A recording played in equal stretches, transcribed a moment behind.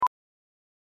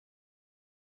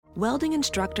Welding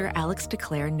instructor Alex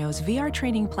DeClaire knows VR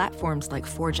training platforms like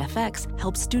Forge FX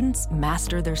help students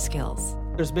master their skills.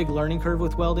 There's a big learning curve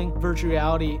with welding. Virtual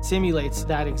reality simulates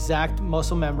that exact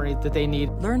muscle memory that they need.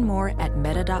 Learn more at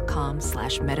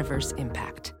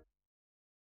meta.com/metaverseimpact.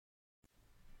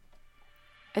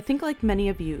 I think like many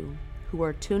of you who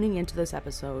are tuning into this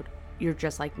episode, you're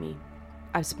just like me.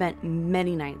 I've spent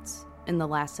many nights in the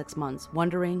last 6 months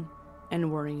wondering and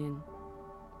worrying.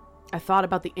 I thought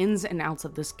about the ins and outs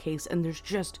of this case, and there's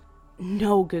just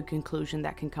no good conclusion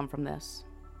that can come from this.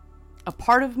 A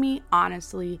part of me,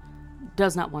 honestly,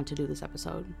 does not want to do this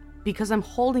episode because I'm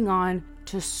holding on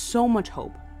to so much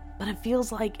hope. But it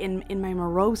feels like in my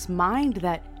morose mind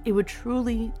that it would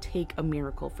truly take a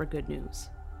miracle for good news.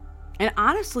 And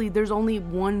honestly, there's only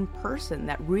one person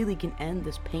that really can end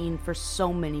this pain for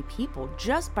so many people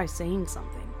just by saying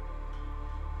something.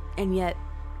 And yet,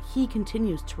 he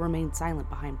continues to remain silent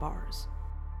behind bars.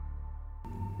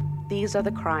 These are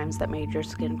the crimes that made your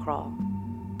skin crawl.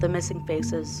 The missing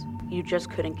faces you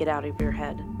just couldn't get out of your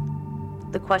head.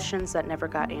 The questions that never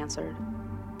got answered.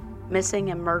 Missing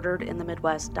and Murdered in the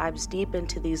Midwest dives deep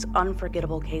into these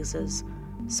unforgettable cases,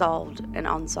 solved and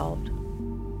unsolved.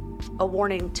 A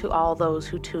warning to all those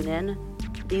who tune in,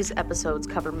 these episodes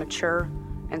cover mature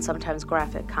and sometimes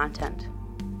graphic content.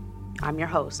 I'm your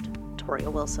host,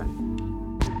 Toria Wilson.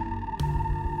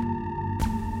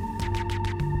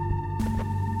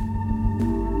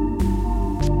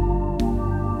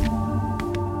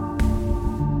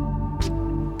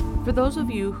 For those of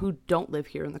you who don't live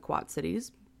here in the Quad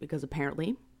Cities, because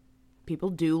apparently people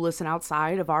do listen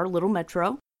outside of our little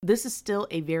metro, this is still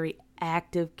a very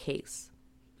active case.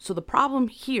 So the problem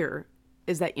here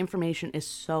is that information is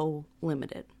so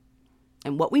limited.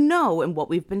 And what we know and what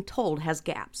we've been told has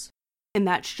gaps. And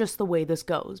that's just the way this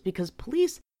goes, because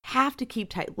police have to keep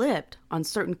tight-lipped on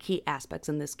certain key aspects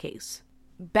in this case.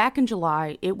 Back in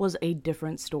July, it was a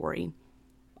different story.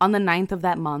 On the 9th of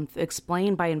that month,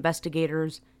 explained by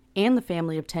investigators and the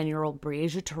family of 10-year-old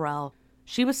Breasia Terrell,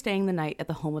 she was staying the night at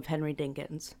the home of Henry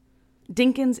Dinkins.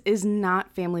 Dinkins is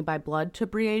not family by blood to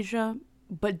Breasia,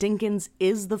 but Dinkins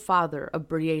is the father of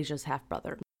Breasia's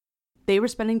half-brother. They were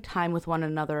spending time with one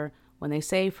another when they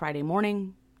say Friday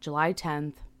morning, July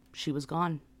 10th, she was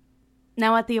gone.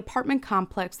 Now, at the apartment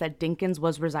complex that Dinkins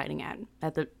was residing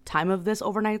at the time of this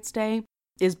overnight stay,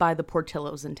 is by the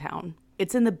Portillos in town.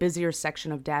 It's in the busier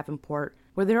section of Davenport,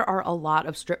 where there are a lot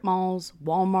of strip malls,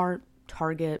 Walmart,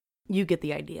 Target. You get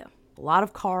the idea. A lot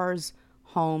of cars,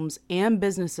 homes, and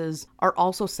businesses are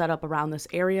also set up around this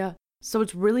area, so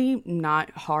it's really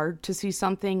not hard to see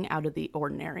something out of the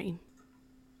ordinary.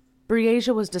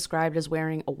 Breasia was described as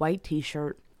wearing a white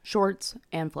t-shirt, shorts,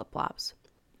 and flip-flops.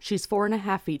 She's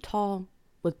 4.5 feet tall,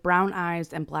 with brown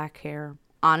eyes and black hair.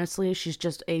 Honestly, she's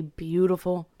just a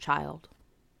beautiful child.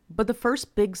 But the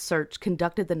first big search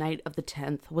conducted the night of the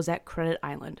 10th was at Credit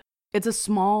Island. It's a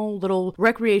small little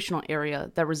recreational area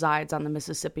that resides on the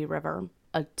Mississippi River.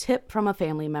 A tip from a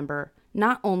family member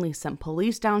not only sent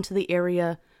police down to the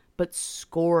area, but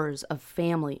scores of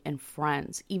family and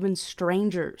friends, even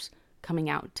strangers, coming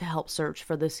out to help search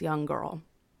for this young girl.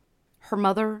 Her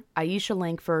mother, Aisha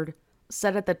Langford,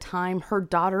 said at the time her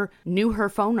daughter knew her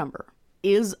phone number,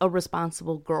 is a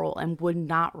responsible girl, and would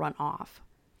not run off.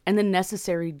 And the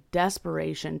necessary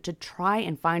desperation to try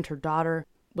and find her daughter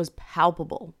was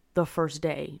palpable the first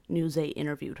day Newsay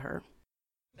interviewed her.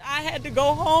 I had to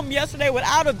go home yesterday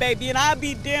without a baby, and I'd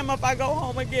be damned if I go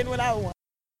home again without one.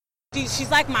 She's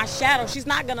like my shadow. She's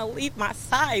not going to leave my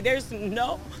side. There's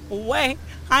no way.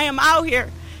 I am out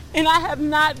here, and I have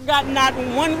not gotten not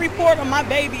one report on my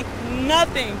baby,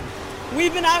 nothing.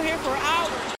 We've been out here for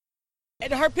hours.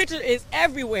 And her picture is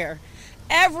everywhere,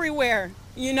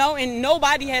 and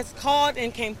nobody has called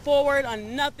and came forward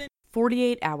on nothing.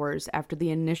 48 hours after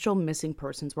the initial missing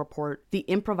persons report, the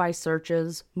improvised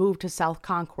searches moved to South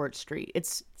Concord Street.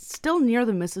 It's still near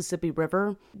the Mississippi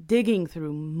River, digging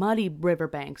through muddy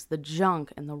riverbanks, the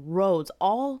junk, and the roads,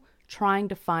 all trying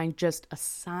to find just a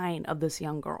sign of this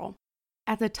young girl.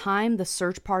 At the time, the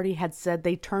search party had said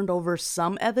they turned over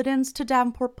some evidence to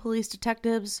Davenport police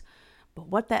detectives, but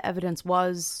what that evidence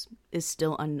was is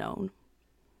still unknown.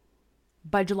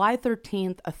 By July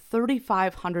 13th, a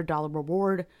 $3,500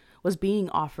 reward was being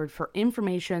offered for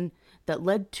information that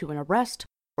led to an arrest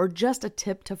or just a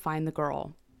tip to find the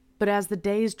girl. But as the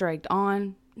days dragged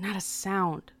on, not a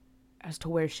sound as to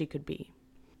where she could be.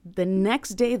 The next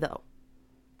day, though,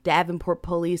 Davenport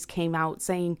police came out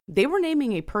saying they were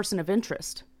naming a person of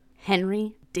interest,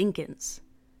 Henry Dinkins.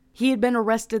 He had been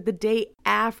arrested the day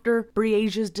after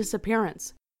Breasia's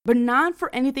disappearance, but not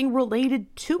for anything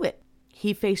related to it.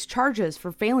 he faced charges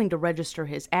for failing to register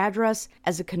his address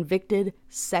as a convicted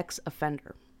sex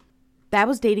offender. That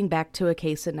was dating back to a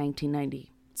case in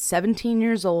 1990. 17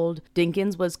 years old,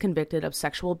 Dinkins was convicted of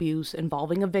sexual abuse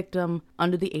involving a victim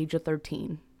under the age of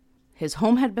 13. His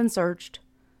home had been searched,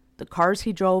 the cars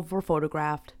he drove were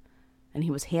photographed, and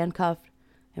he was handcuffed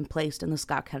and placed in the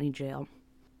Scott County Jail.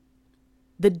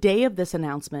 The day of this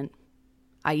announcement,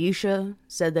 Aisha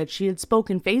said that she had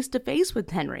spoken face-to-face with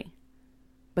Henry,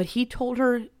 but he told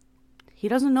her he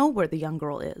doesn't know where the young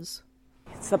girl is.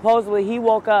 Supposedly he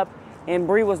woke up and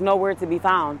Bree was nowhere to be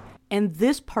found. And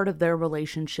this part of their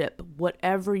relationship,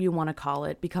 whatever you want to call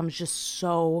it, becomes just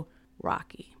so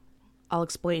rocky. I'll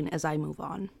explain as I move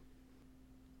on.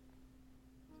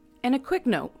 And a quick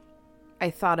note I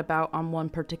thought about on one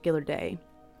particular day,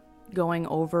 going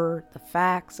over the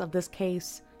facts of this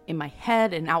case in my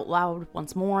head and out loud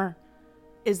once more,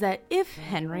 is that if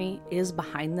Henry is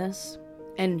behind this,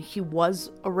 and he was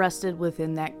arrested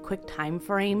within that quick time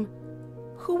frame,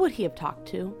 who would he have talked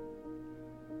to?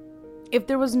 If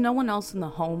there was no one else in the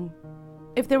home,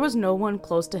 if there was no one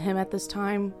close to him at this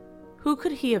time, who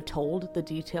could he have told the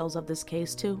details of this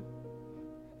case to?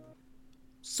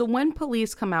 So when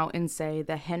police come out and say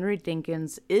that Henry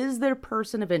Dinkins is their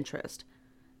person of interest,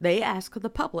 they ask the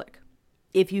public,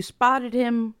 if you spotted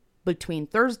him between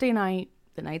Thursday night,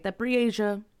 the night that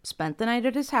Breasia spent the night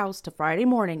at his house, to Friday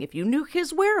morning, if you knew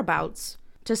his whereabouts,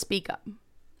 to speak up.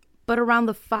 But around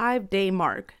the 5-day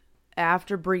mark,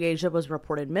 after Breasia was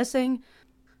reported missing,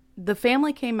 the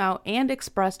family came out and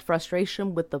expressed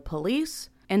frustration with the police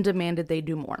and demanded they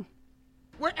do more.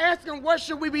 We're asking, what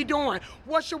should we be doing?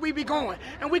 What should we be going?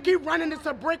 And we keep running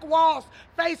into brick walls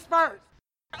face first.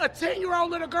 A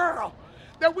 10-year-old little girl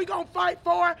that we gonna fight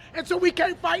for until we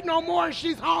can't fight no more and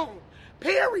she's home.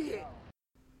 Period.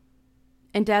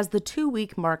 And as the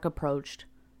 2-week mark approached,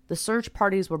 the search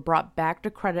parties were brought back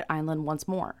to Credit Island once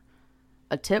more.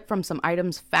 A tip from some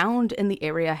items found in the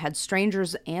area had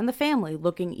strangers and the family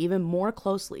looking even more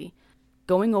closely,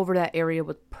 going over that area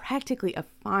with practically a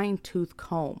fine-tooth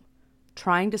comb,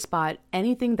 trying to spot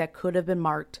anything that could have been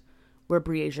marked where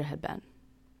Breasia had been.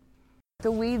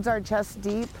 The weeds are chest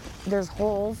deep, there's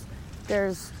holes,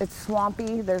 it's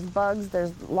swampy, there's bugs,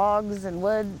 there's logs and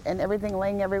wood and everything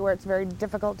laying everywhere. It's very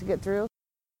difficult to get through.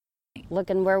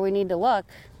 Looking where we need to look,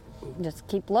 just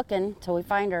keep looking till we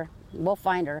find her. We'll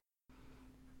find her.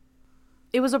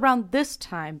 It was around this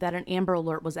time that an Amber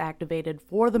Alert was activated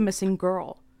for the missing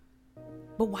girl.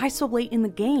 But why so late in the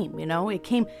game, It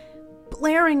came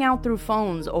blaring out through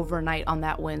phones overnight on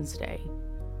that Wednesday.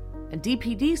 And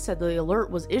DPD said the alert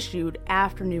was issued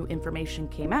after new information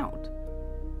came out.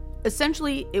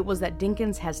 Essentially, it was that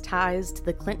Dinkins has ties to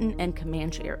the Clinton and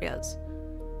Comanche areas.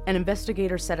 An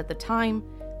investigator said at the time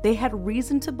they had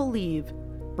reason to believe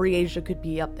Breasia could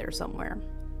be up there somewhere.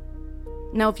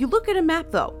 Now, if you look at a map,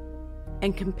 though,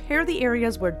 and compare the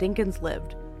areas where Dinkins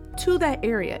lived to that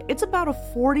area, it's about a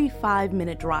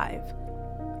 45-minute drive.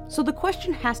 So the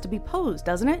question has to be posed,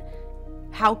 doesn't it?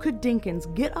 How could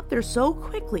Dinkins get up there so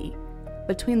quickly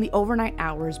between the overnight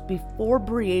hours before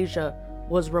Breasia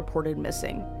was reported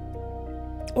missing?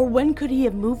 Or when could he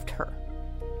have moved her?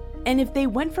 And if they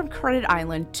went from Credit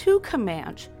Island to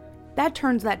Comanche, that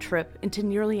turns that trip into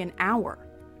nearly an hour.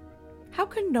 How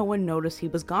could no one notice he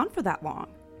was gone for that long?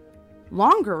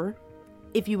 Longer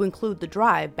if you include the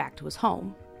drive back to his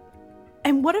home.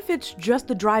 And what if it's just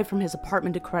the drive from his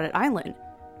apartment to Credit Island?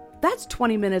 That's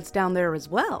 20 minutes down there as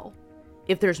well,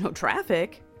 if there's no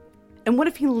traffic. And what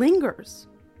if he lingers?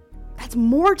 That's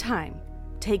more time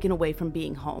taken away from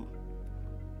being home.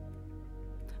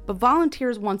 But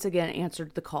volunteers once again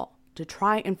answered the call to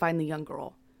try and find the young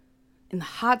girl. In the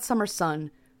hot summer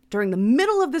sun, during the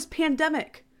middle of this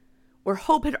pandemic, where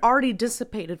hope had already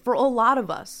dissipated for a lot of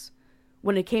us,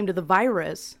 when it came to the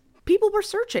virus, people were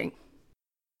searching.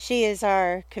 She is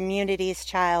our community's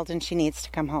child and she needs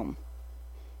to come home.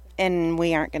 And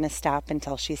we aren't going to stop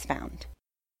until she's found.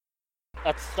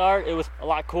 At the start, it was a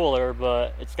lot cooler,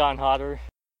 but it's gotten hotter.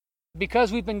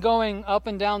 Because we've been going up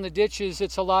and down the ditches,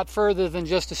 it's a lot further than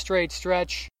just a straight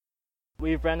stretch.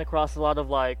 We've ran across a lot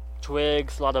of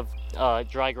twigs, a lot of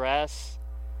dry grass,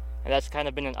 and that's kind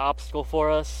of been an obstacle for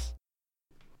us.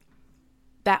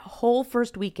 That whole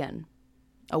first weekend,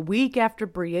 a week after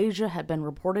Breasia had been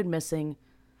reported missing,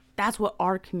 that's what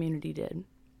our community did.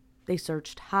 They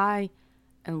searched high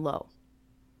and low.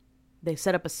 They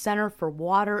set up a center for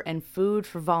water and food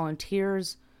for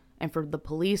volunteers and for the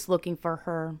police looking for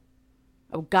her.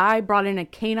 A guy brought in a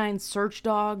canine search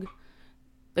dog.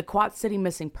 The Quad City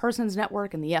Missing Persons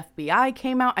Network and the FBI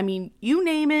came out. I mean, you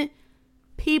name it,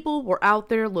 people were out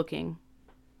there looking.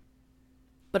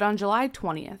 But on July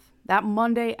 20th, that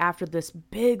Monday after this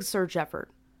big search effort,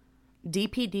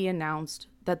 DPD announced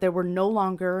that there were no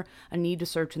longer a need to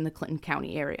search in the Clinton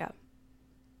County area.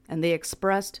 And they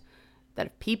expressed that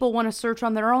if people want to search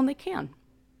on their own, they can.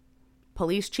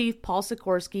 Police Chief Paul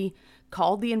Sikorsky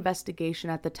called the investigation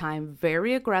at the time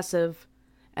very aggressive,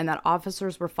 and that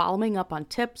officers were following up on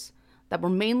tips that were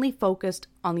mainly focused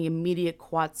on the immediate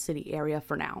Quad City area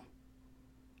for now.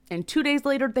 And 2 days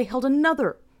later, they held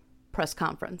another press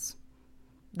conference,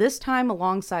 this time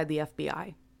alongside the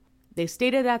FBI. They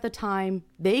stated at the time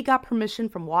they got permission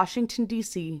from Washington,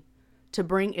 D.C. to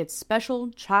bring its Special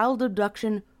Child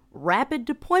Abduction Rapid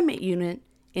Deployment Unit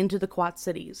into the Quad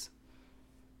Cities.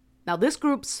 Now, this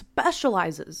group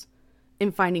specializes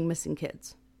in finding missing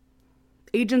kids.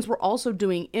 Agents were also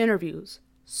doing interviews,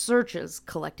 searches,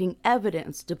 collecting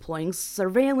evidence, deploying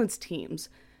surveillance teams,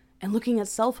 and looking at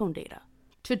cell phone data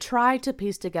to try to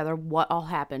piece together what all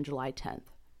happened July 10th.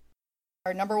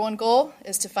 Our number one goal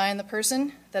is to find the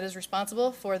person that is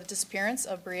responsible for the disappearance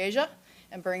of Breasia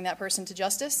and bring that person to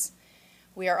justice.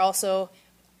 We are also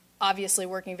obviously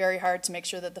working very hard to make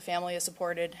sure that the family is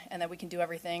supported and that we can do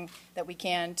everything that we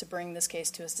can to bring this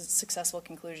case to a successful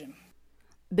conclusion.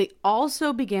 They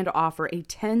also began to offer a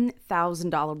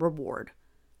 $10,000 reward.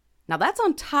 Now that's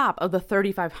on top of the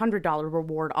 $3,500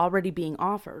 reward already being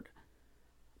offered.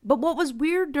 But what was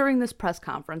weird during this press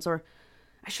conference, or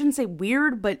I shouldn't say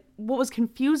weird, but what was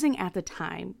confusing at the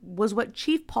time was what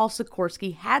Chief Paul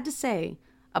Sikorsky had to say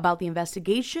about the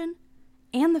investigation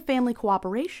and the family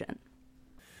cooperation.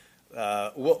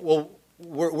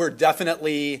 We're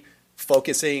definitely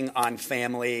focusing on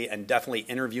family and definitely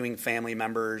interviewing family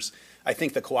members. I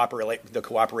think the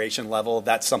cooperation level,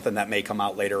 that's something that may come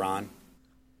out later on.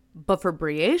 But for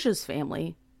Breasia's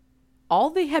family, all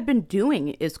they had been doing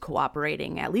is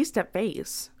cooperating, at least at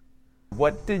face.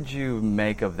 What did you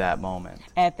make of that moment?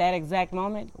 At that exact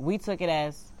moment, we took it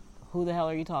as, who the hell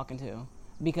are you talking to?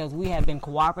 Because we have been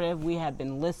cooperative, we have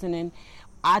been listening.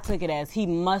 I took it as he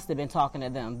must have been talking to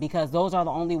them because those are the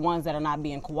only ones that are not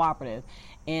being cooperative.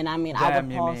 And I mean, I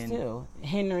would pause too.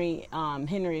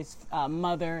 Henry's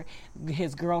mother,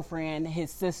 his girlfriend, his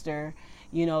sister,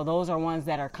 those are ones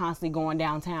that are constantly going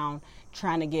downtown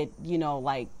trying to get,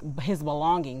 like his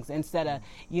belongings instead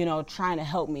of, trying to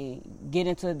help me get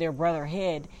into their brother's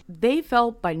head. They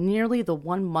felt by nearly the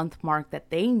 1 month mark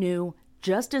that they knew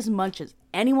just as much as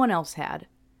anyone else had.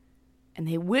 And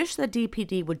they wished that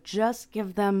DPD would just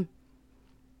give them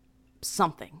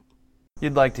something.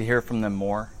 You'd like to hear from them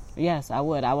more? Yes, I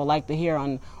would. I would like to hear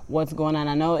on what's going on.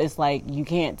 I know it's like you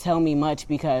can't tell me much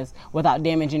because without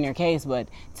damaging your case, but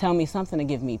tell me something to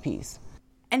give me peace.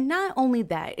 And not only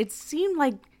that, it seemed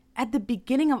like at the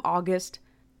beginning of August,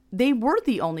 they were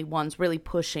the only ones really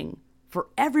pushing for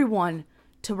everyone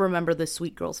to remember this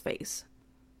sweet girl's face.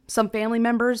 Some family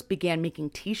members began making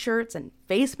t-shirts and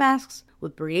face masks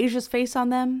with Breasia's face on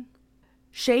them.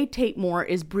 Shay Tate Moore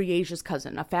is Breasia's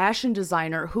cousin, a fashion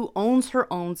designer who owns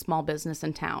her own small business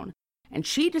in town. And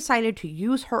she decided to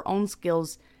use her own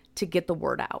skills to get the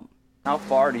word out. How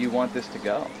far do you want this to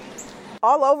go?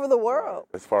 All over the world.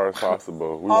 As far as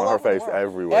possible. We want her face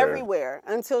everywhere. Everywhere,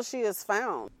 until she is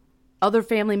found. Other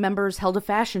family members held a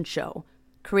fashion show,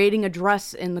 creating a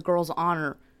dress in the girl's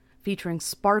honor, featuring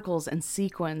sparkles and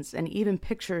sequins and even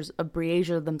pictures of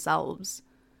Breasia themselves.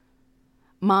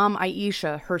 Mom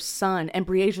Aisha, her son, and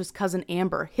Breasia's cousin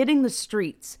Amber hitting the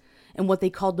streets in what they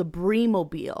called the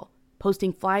Bree-mobile,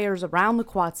 posting flyers around the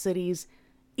Quad Cities,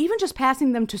 even just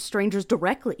passing them to strangers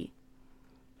directly.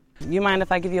 You mind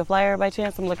if I give you a flyer by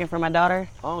chance? I'm looking for my daughter.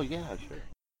 Oh, yeah, sure.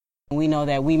 We know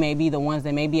that we may be the ones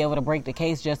that may be able to break the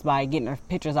case just by getting our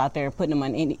pictures out there and putting them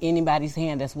on anybody's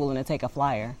hand that's willing to take a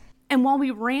flyer. And while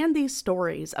we ran these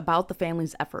stories about the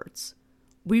family's efforts,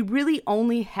 we really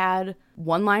only had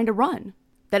one line to run.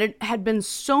 That it had been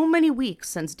so many weeks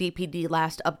since DPD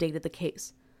last updated the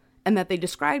case, and that they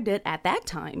described it at that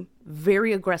time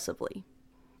very aggressively.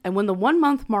 And when the 1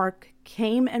 month mark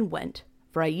came and went,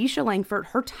 for Aisha Langford,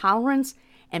 her tolerance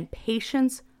and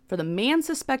patience for the man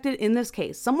suspected in this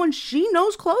case, someone she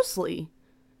knows closely,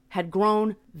 had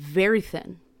grown very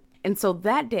thin. And so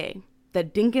that day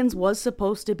that Dinkins was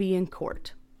supposed to be in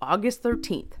court, August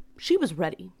 13th, she was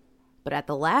ready. But at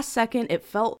the last second, it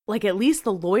felt like at least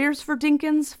the lawyers for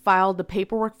Dinkins filed the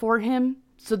paperwork for him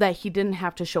so that he didn't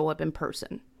have to show up in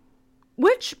person.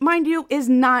 Which, mind you, is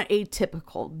not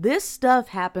atypical. This stuff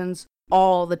happens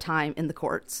all the time in the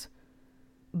courts.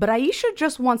 But Aisha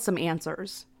just wants some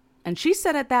answers. And she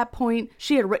said at that point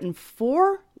she had written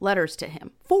 4 letters to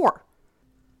him. 4.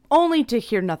 Only to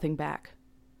hear nothing back.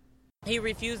 He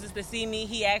refuses to see me.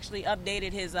 He actually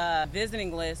updated his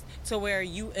visiting list to where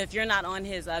if you're not on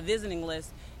his visiting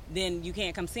list, then you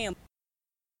can't come see him.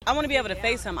 I want to be able to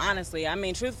face him, honestly. I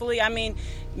mean, truthfully,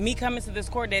 me coming to this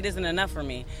court date isn't enough for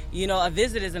me. A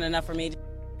visit isn't enough for me.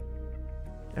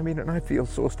 And I feel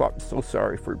so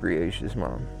sorry for Breage's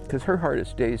mom, because her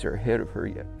hardest days are ahead of her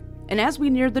yet. And as we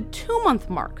near the 2-month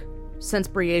mark since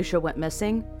Breasia went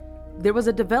missing, there was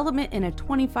a development in a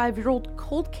 25-year-old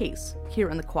cold case here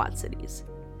in the Quad Cities.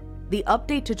 The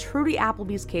update to Trudy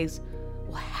Appleby's case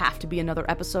will have to be another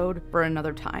episode for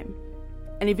another time.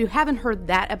 And if you haven't heard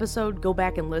that episode, go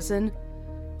back and listen.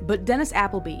 But Dennis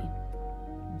Appleby,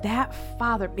 that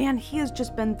father, man, he has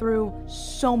just been through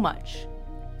so much.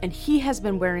 And he has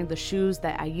been wearing the shoes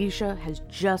that Aisha has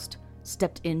just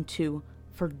stepped into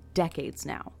for decades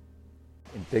now.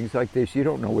 And things like this, you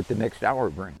don't know what the next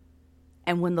hour brings.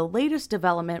 And when the latest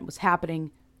development was happening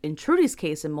in Trudy's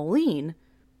case in Moline,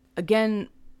 again,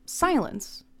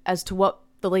 silence as to what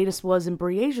the latest was in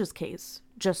Breage's case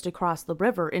just across the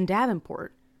river in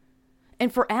Davenport.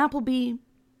 And for Appleby,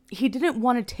 he didn't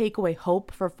want to take away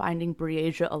hope for finding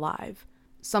Breasia alive,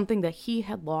 something that he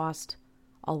had lost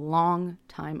a long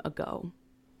time ago.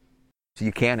 So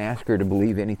you can't ask her to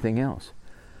believe anything else.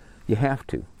 You have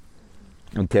to.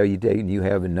 Until you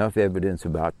have enough evidence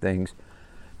about things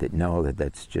that know that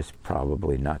that's just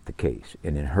probably not the case.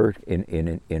 And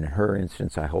in her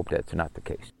instance, I hope that's not the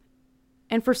case.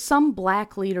 And for some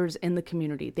Black leaders in the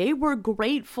community, they were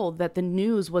grateful that the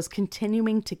news was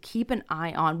continuing to keep an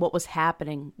eye on what was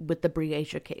happening with the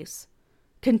Breasia case,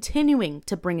 continuing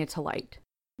to bring it to light,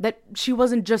 that she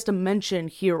wasn't just a mention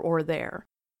here or there,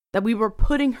 that we were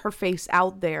putting her face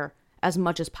out there as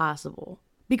much as possible.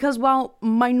 Because while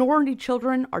minority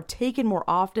children are taken more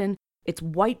often, it's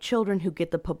white children who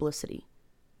get the publicity.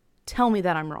 Tell me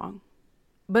that I'm wrong.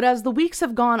 But as the weeks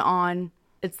have gone on,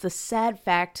 it's the sad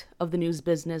fact of the news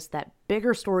business that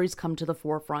bigger stories come to the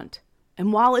forefront.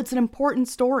 And while it's an important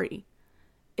story,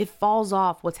 it falls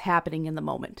off what's happening in the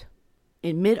moment.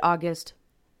 In mid-August,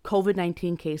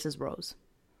 COVID-19 cases rose.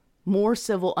 More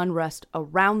civil unrest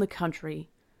around the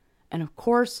country, and of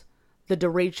course, the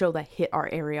derecho that hit our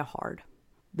area hard.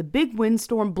 The big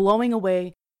windstorm blowing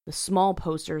away the small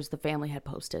posters the family had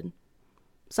posted.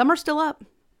 Some are still up.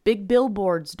 Big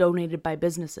billboards donated by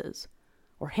businesses,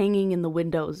 or hanging in the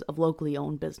windows of locally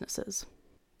owned businesses.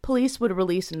 Police would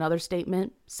release another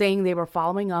statement saying they were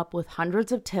following up with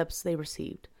hundreds of tips they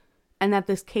received, and that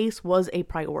this case was a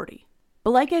priority.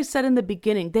 But like I said in the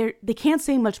beginning, they can't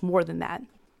say much more than that,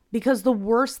 because the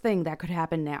worst thing that could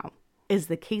happen now is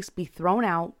the case be thrown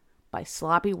out by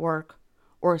sloppy work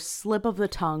or a slip of the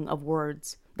tongue of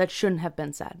words that shouldn't have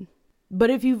been said.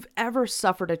 But if you've ever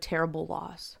suffered a terrible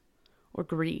loss or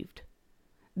grieved,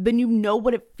 then you know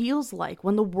what it feels like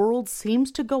when the world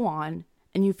seems to go on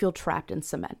and you feel trapped in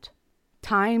cement.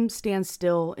 Time stands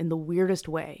still in the weirdest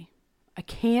way. I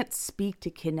can't speak to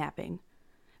kidnapping,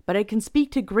 but I can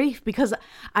speak to grief because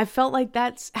I felt like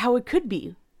that's how it could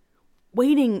be.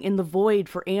 Waiting in the void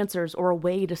for answers or a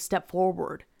way to step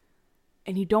forward.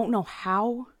 And you don't know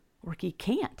how, or you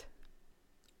can't.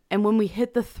 And when we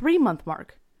hit the 3-month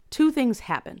mark, 2 things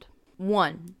happened.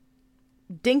 1,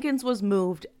 Dinkins was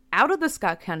moved out of the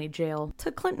Scott County Jail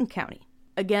to Clinton County.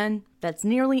 Again, that's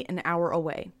nearly an hour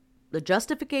away. The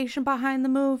justification behind the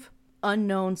move,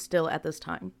 unknown still at this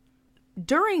time.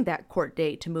 During that court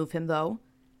date to move him, though,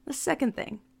 the second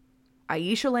thing,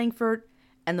 Aisha Langford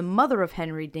and the mother of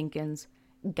Henry Dinkins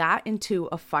got into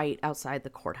a fight outside the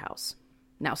courthouse.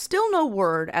 Now, still no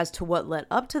word as to what led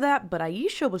up to that, but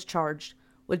Aisha was charged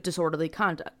with disorderly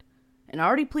conduct and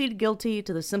already pleaded guilty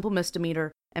to the simple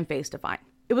misdemeanor and faced a fine.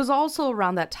 It was also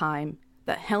around that time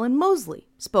that Helen Mosley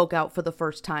spoke out for the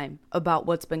first time about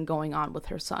what's been going on with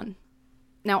her son.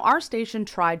 Now, our station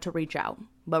tried to reach out,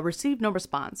 but received no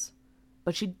response.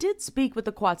 But she did speak with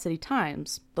the Quad City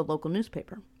Times, the local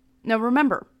newspaper. Now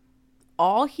remember,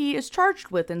 all he is charged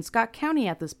with in Scott County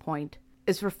at this point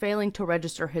is for failing to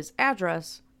register his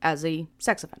address as a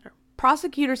sex offender.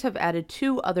 Prosecutors have added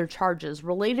 2 other charges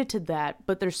related to that,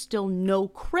 but there's still no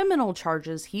criminal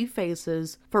charges he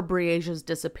faces for Breasia's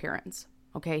disappearance.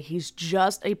 Okay, he's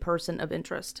just a person of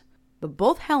interest. But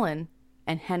both Helen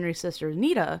and Henry's sister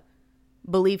Anita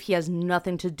believe he has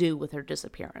nothing to do with her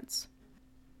disappearance.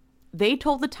 They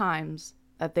told the Times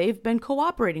that they've been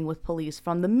cooperating with police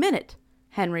from the minute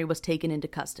Henry was taken into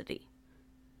custody.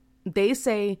 They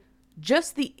say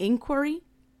just the inquiry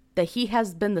that he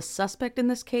has been the suspect in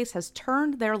this case has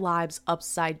turned their lives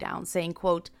upside down, saying,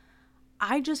 quote,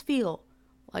 "I just feel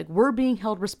like we're being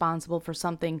held responsible for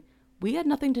something we had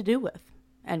nothing to do with,"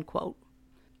 end quote.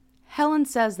 Helen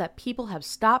says that people have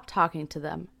stopped talking to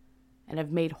them and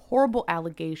have made horrible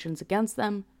allegations against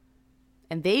them,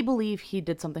 and they believe he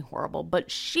did something horrible,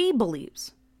 but she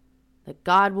believes that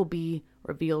God will be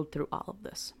revealed through all of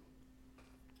this.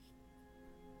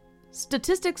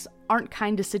 Statistics aren't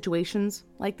kind to situations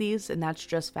like these, and that's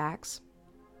just facts.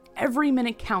 Every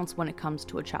minute counts when it comes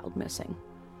to a child missing.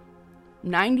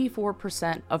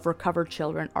 94% of recovered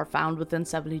children are found within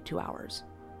 72 hours.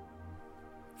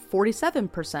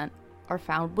 47% are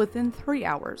found within 3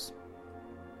 hours.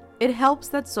 It helps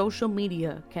that social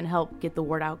media can help get the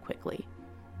word out quickly.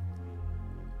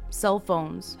 Cell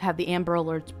phones have the Amber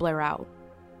Alerts blare out.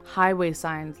 Highway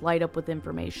signs light up with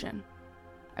information.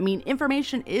 I mean,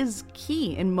 information is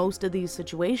key in most of these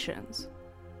situations.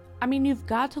 I mean, you've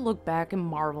got to look back and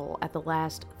marvel at the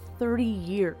last 30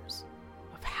 years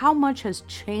of how much has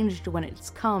changed when it's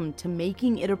come to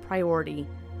making it a priority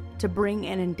to bring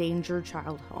an endangered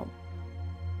child home.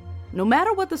 No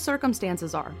matter what the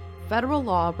circumstances are, federal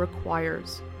law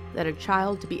requires that a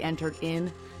child to be entered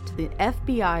in to the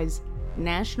FBI's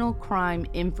National Crime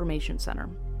Information Center,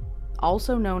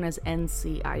 also known as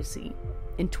NCIC.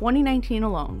 In 2019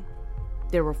 alone,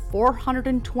 there were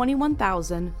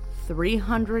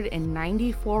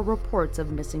 421,394 reports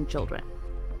of missing children.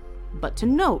 But to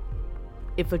note,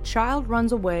 if a child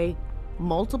runs away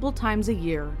multiple times a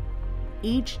year,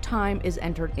 each time is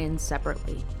entered in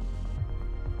separately.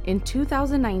 In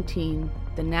 2019,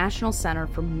 the National Center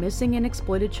for Missing and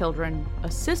Exploited Children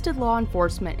assisted law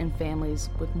enforcement and families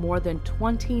with more than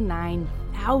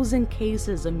 29,000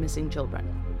 cases of missing children.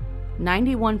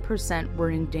 91%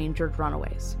 were endangered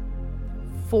runaways.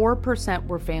 4%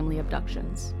 were family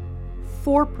abductions.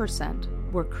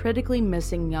 4% were critically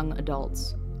missing young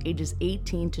adults, ages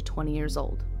 18 to 20 years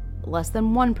old. Less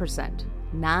than 1%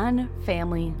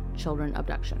 non-family children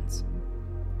abductions.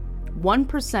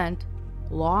 1%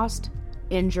 lost,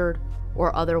 injured,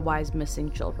 or otherwise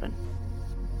missing children.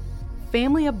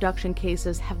 Family abduction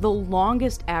cases have the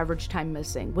longest average time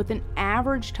missing, with an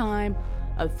average time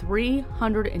of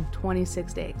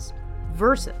 326 days,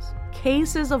 versus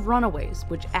cases of runaways,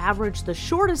 which average the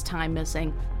shortest time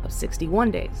missing of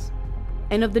 61 days.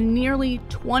 And of the nearly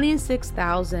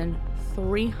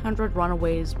 26,300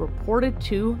 runaways reported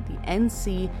to the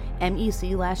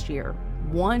NCMEC last year,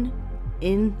 1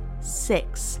 in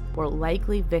 6 were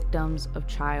likely victims of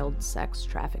child sex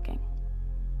trafficking.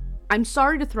 I'm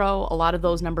sorry to throw a lot of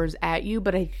those numbers at you,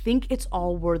 but I think it's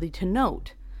all worthy to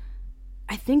note.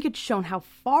 I think it's shown how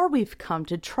far we've come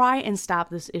to try and stop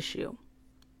this issue.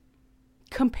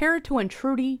 Compare it to when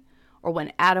Trudy or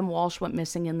when Adam Walsh went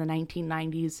missing in the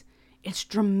 1990s, it's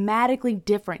dramatically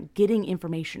different getting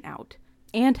information out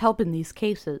and helping these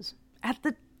cases. At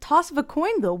the toss of a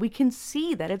coin, though, we can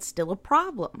see that it's still a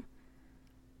problem.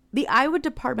 The Iowa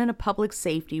Department of Public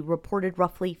Safety reported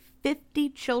roughly 50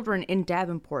 children in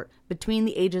Davenport between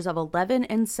the ages of 11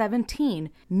 and 17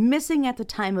 missing at the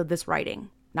time of this writing.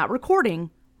 Not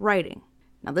recording, writing.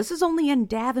 Now, this is only in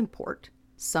Davenport.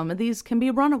 Some of these can be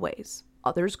runaways.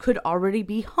 Others could already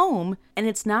be home, and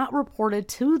it's not reported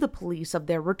to the police of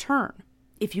their return.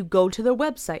 If you go to their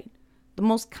website, the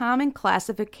most common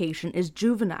classification is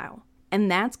juvenile,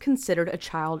 and that's considered a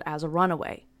child as a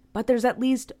runaway. But there's at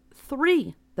least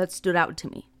 3 that stood out to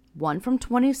me. One from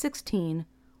 2016,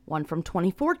 one from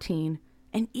 2014,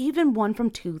 and even one from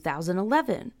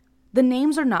 2011. The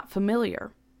names are not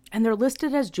familiar, and they're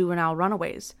listed as juvenile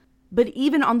runaways. But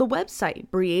even on the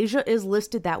website, Breasia is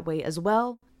listed that way as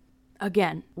well.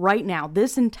 Again, right now,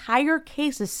 this entire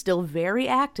case is still very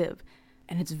active,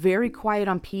 and it's very quiet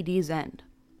on PD's end.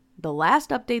 The last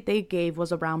update they gave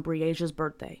was around Breasia's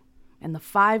birthday, and the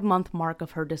 5-month mark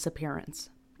of her disappearance.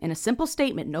 In a simple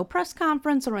statement, no press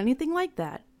conference or anything like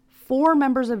that, 4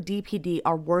 members of DPD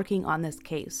are working on this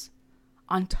case,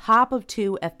 on top of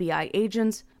 2 FBI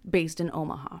agents based in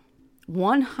Omaha.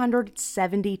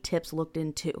 170 tips looked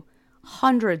into,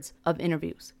 hundreds of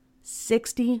interviews,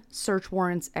 60 search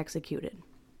warrants executed.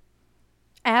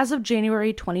 As of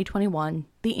January 2021,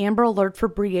 the Amber Alert for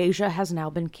Breasia has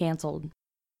now been canceled.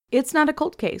 It's not a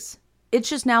cold case. It's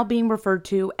just now being referred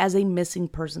to as a missing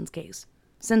persons case,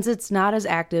 since it's not as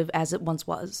active as it once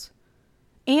was.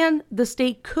 And the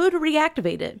state could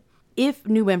reactivate it if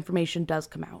new information does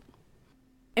come out.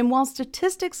 And while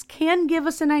statistics can give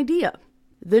us an idea,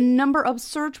 the number of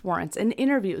search warrants and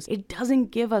interviews, it doesn't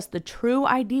give us the true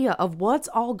idea of what's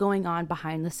all going on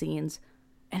behind the scenes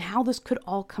and how this could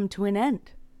all come to an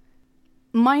end.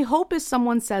 My hope is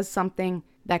someone says something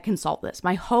that can solve this.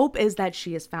 My hope is that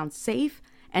she is found safe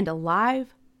and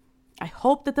alive. I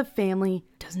hope that the family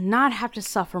does not have to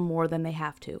suffer more than they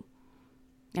have to.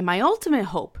 And my ultimate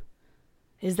hope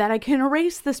is that I can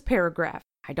erase this paragraph.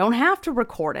 I don't have to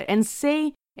record it and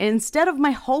say, instead of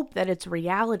my hope, that it's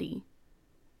reality.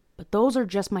 But those are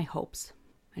just my hopes.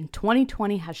 And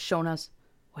 2020 has shown us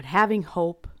what having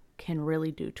hope can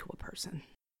really do to a person.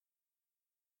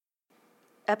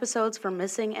 Episodes for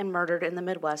Missing and Murdered in the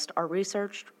Midwest are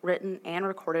researched, written, and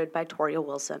recorded by Toria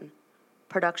Wilson.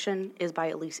 Production is by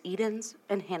Elise Edens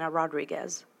and Hannah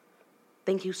Rodriguez.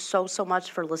 Thank you so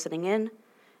much for listening in,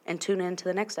 and tune in to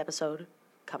the next episode,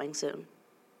 coming soon.